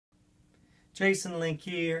Jason Link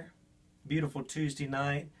here. Beautiful Tuesday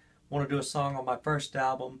night. Want to do a song on my first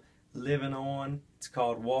album, Livin On. It's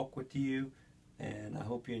called Walk With You, and I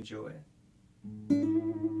hope you enjoy it.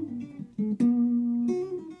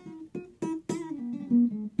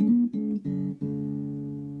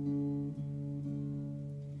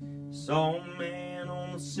 Saw a man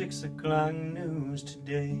on the 6 o'clock news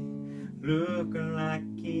today, looking like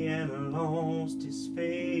he had lost his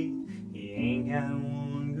faith. He ain't got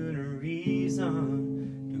one good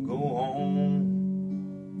reason to go home.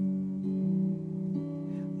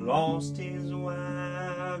 Lost his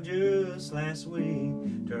wife just last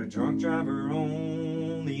week to a drunk driver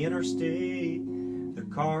on the interstate. The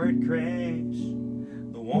car had crashed,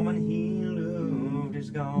 the woman he loved is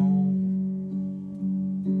gone,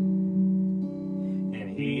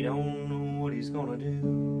 and he don't know what he's gonna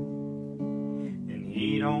do, and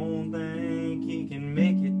he don't think he can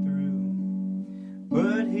make it through.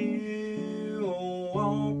 But he'll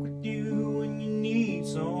walk with you when you need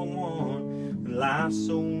someone. When life's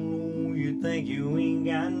so low you think you ain't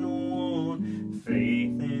got no one.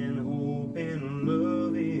 Faith and hope and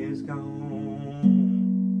love is gone,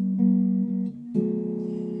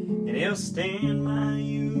 and he'll stand by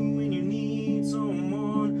you when you need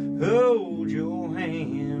someone. Hold your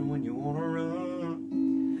hand when you wanna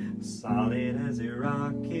run. Solid as a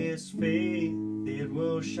rock, his faith, it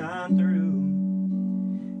will shine through,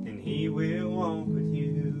 and he will walk with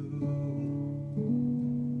you.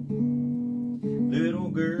 Little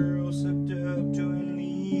girls hooked up to at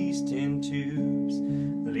least 10 tubes,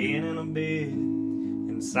 laying in a bed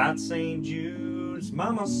inside St. Jude's.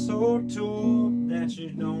 Mama's so tore that she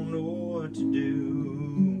don't know what to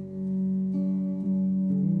do.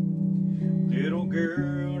 Little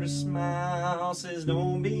girl to smile, says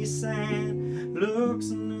don't be sad, looks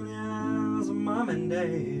in the eyes of mom and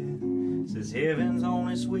dad, says heaven's on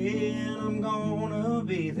its way and I'm gonna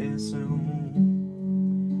be there soon.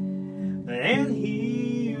 And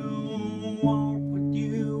he'll walk with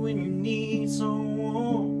you when you need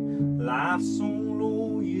someone. Life's so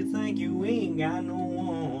low you think you ain't got no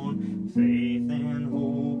one. Faith and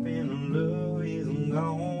hope and love is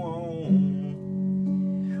gone.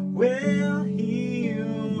 Well,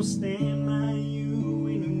 he'll stand by you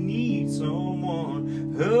when you need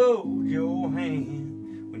someone. Hold your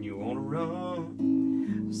hand when you wanna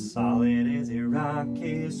run. Solid as a rock,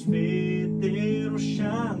 his faith, it'll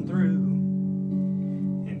shine through,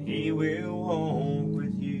 and he will walk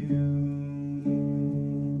with you.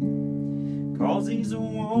 'Cause he's the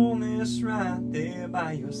one that's right there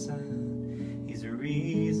by your side. He's the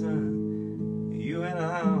reason you and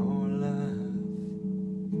I are alive,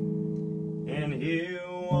 and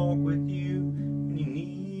he'll walk with you when you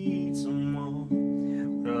need someone.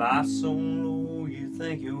 When life's so low you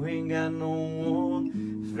think you ain't got no one.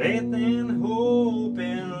 Faith and hope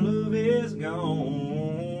and love is gone.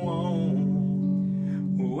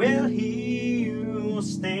 Well, he'll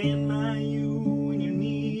stand by you when you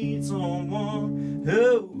need someone.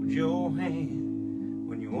 Hold your hand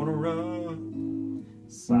when you wanna run.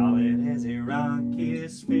 Solid as a rock,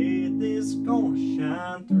 his faith is gonna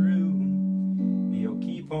shine through. He'll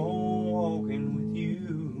keep on walking with you.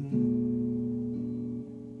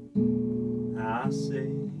 I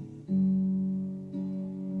say,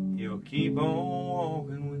 he'll keep on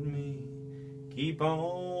walking with me, keep on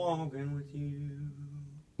walking with you.